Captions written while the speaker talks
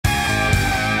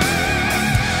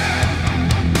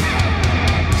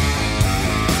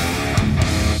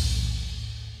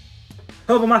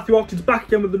Hello, Matthew Watkins back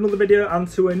again with another video and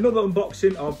to another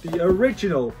unboxing of the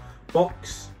original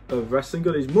box of Wrestling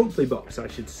Goodies, monthly box I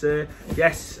should say.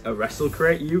 Yes, a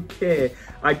WrestleCrate UK.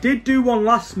 I did do one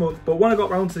last month, but when I got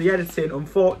round to the editing,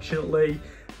 unfortunately,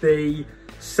 the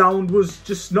sound was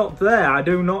just not there. I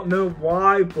do not know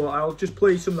why, but I'll just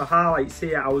play some of the highlights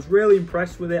here. I was really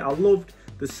impressed with it. I loved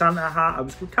the Santa hat. I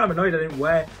was kind of annoyed I didn't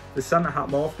wear the Santa hat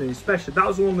more often, especially. That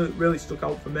was the one that really stuck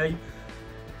out for me.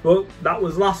 But that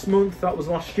was last month, that was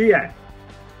last year.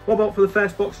 What about for the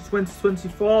first box of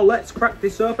 2024? Let's crack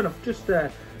this open. I've just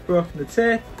broken the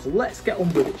tape, so let's get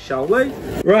on with it, shall we?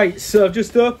 Right, so I've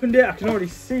just opened it. I can already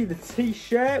see the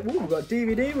t-shirt. We've got a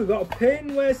DVD, we've got a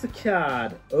pin. Where's the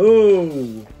card?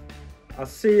 Oh, I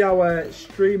see our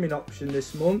streaming option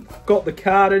this month. Got the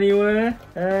card anywhere.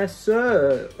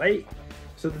 So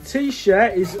the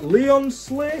t-shirt is Leon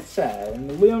Slater,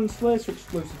 and the Leon Slater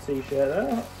exclusive t-shirt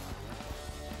there.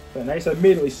 Very nice. I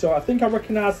immediately saw it. I think I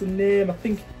recognise the name. I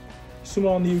think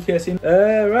someone on the UK scene.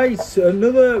 Right, so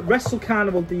another Wrestle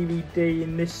Carnival DVD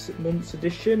in this month's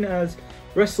edition as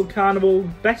Wrestle Carnival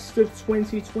Best of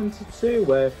 2022,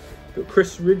 where got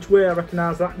Chris Ridgway, I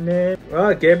recognise that name.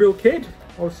 Gabriel Kidd,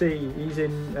 obviously he's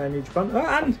in New Japan.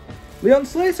 And Leon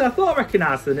Slater, I thought I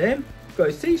recognised the name. Got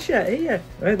his t-shirt here.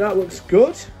 Right, that looks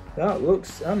good. That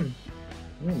looks, I'm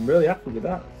really happy with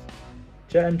that.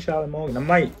 Jet and Charlie Morgan. I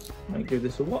might give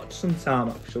this a watch sometime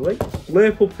actually.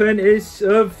 Lapel pin is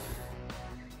of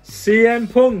CM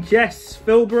Punk. Yes,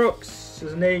 Phil Brooks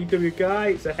is an AEW guy.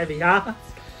 It's a heavy heart.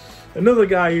 Another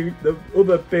guy who, the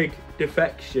other big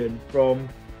defection from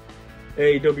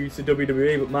AEW to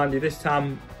WWE, but mind you, this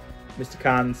time Mr.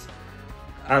 Khan's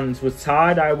hands were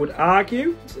tied, I would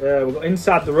argue. We've got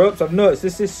Inside the Ropes. I've noticed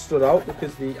this is stood out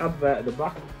because the advert at the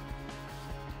back.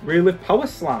 Relive Power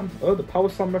Slam. Oh, the Power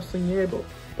Slam Wrestling Yearbook.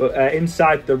 But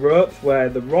Inside the Ropes, where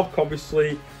The Rock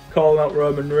obviously calling out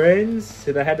Roman Reigns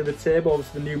to the head of the table.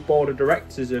 Obviously, the new board of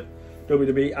directors of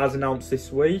WWE as announced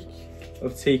this week,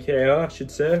 of TKO, I should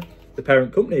say, the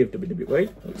parent company of WWE.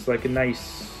 Looks like a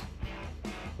nice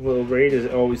little read, as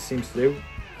it always seems to do.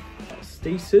 That's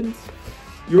decent.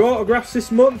 Your autographs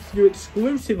this month, your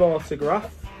exclusive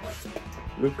autograph.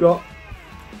 We've got,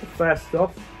 first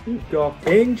off, we've got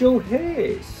Angel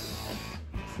Hayes.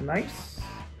 It's nice,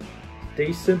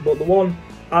 decent, but the one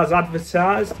as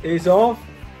advertised is of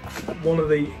one of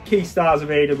the key stars of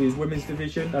AEW's women's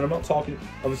division, and I'm not talking,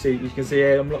 obviously you can see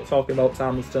here, I'm not talking about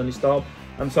Timeless Tony Storm.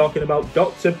 I'm talking about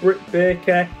Dr. Britt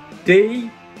Baker,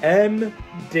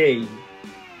 DMD.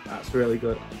 That's really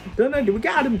good. I don't know, do we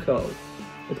get Adam Cole?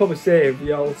 We'll probably see,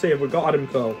 we'll see if we've got Adam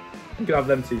Cole. We can have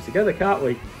them two together, can't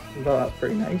we? I thought that's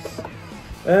pretty nice.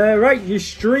 Right, your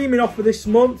streaming offer this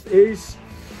month is,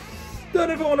 don't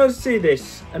know if I want to see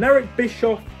this, an Eric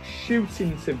Bischoff shoot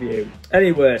interview.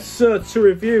 Anyway, so to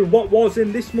review what was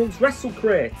in this month's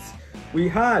WrestleCrate, we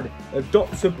had a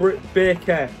Dr. Britt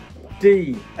Baker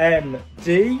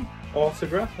DMD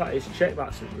autograph. That is check,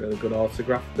 that's a really good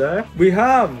autograph there. We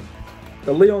have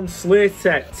the Leon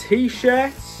Slater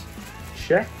t-shirt,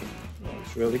 check,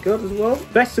 that's really good as well.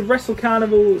 Best of Wrestle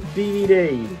Carnival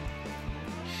DVD,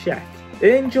 check.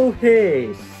 Angel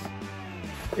Hayes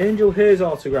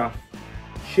autograph,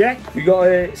 check. We got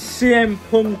a CM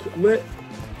Punk lit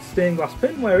stained glass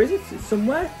pin. Where is it? It's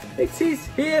somewhere. It is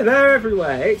here, there,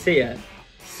 everywhere. It's here.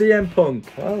 CM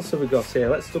Punk. What else have we got here?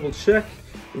 Let's double check.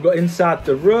 We've got Inside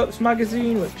the Ropes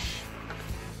magazine, which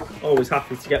always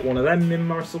happy to get one of them in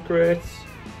my WrestleCrates.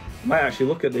 I might actually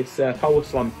look at this Power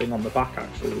Slam thing on the back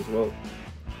actually as well.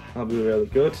 That'll be really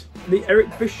good. The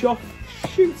Eric Bischoff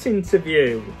shoot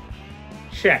interview,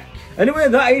 check. Anyway,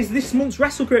 that is this month's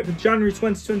WrestleCrate for January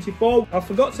 2024. I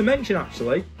forgot to mention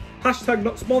actually, hashtag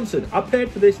not sponsored. I paid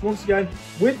for this once again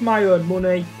with my own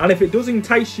money, and if it does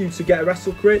entice you to get a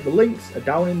WrestleCrate, the links are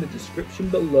down in the description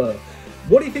below.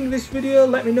 What do you think of this video?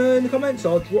 Let me know in the comments,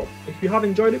 or drop, if you have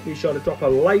enjoyed it, be sure to drop a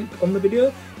like on the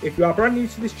video. If you are brand new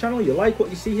to this channel, you like what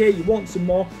you see here, you want some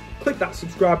more, click that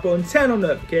subscribe button, turn on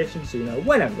notifications so you know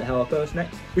whenever the hell I post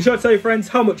next. Be sure to tell your friends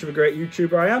how much of a great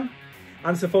YouTuber I am,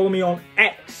 and to follow me on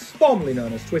X, formerly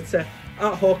known as Twitter,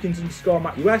 at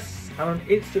Hawkins_MattUS, and on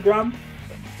Instagram,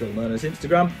 still known as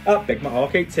Instagram, at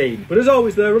BigMattHawk18. But as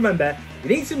always though, remember, you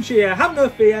need some cheer, have no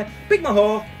fear, Big Matt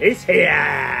Hawk is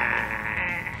here!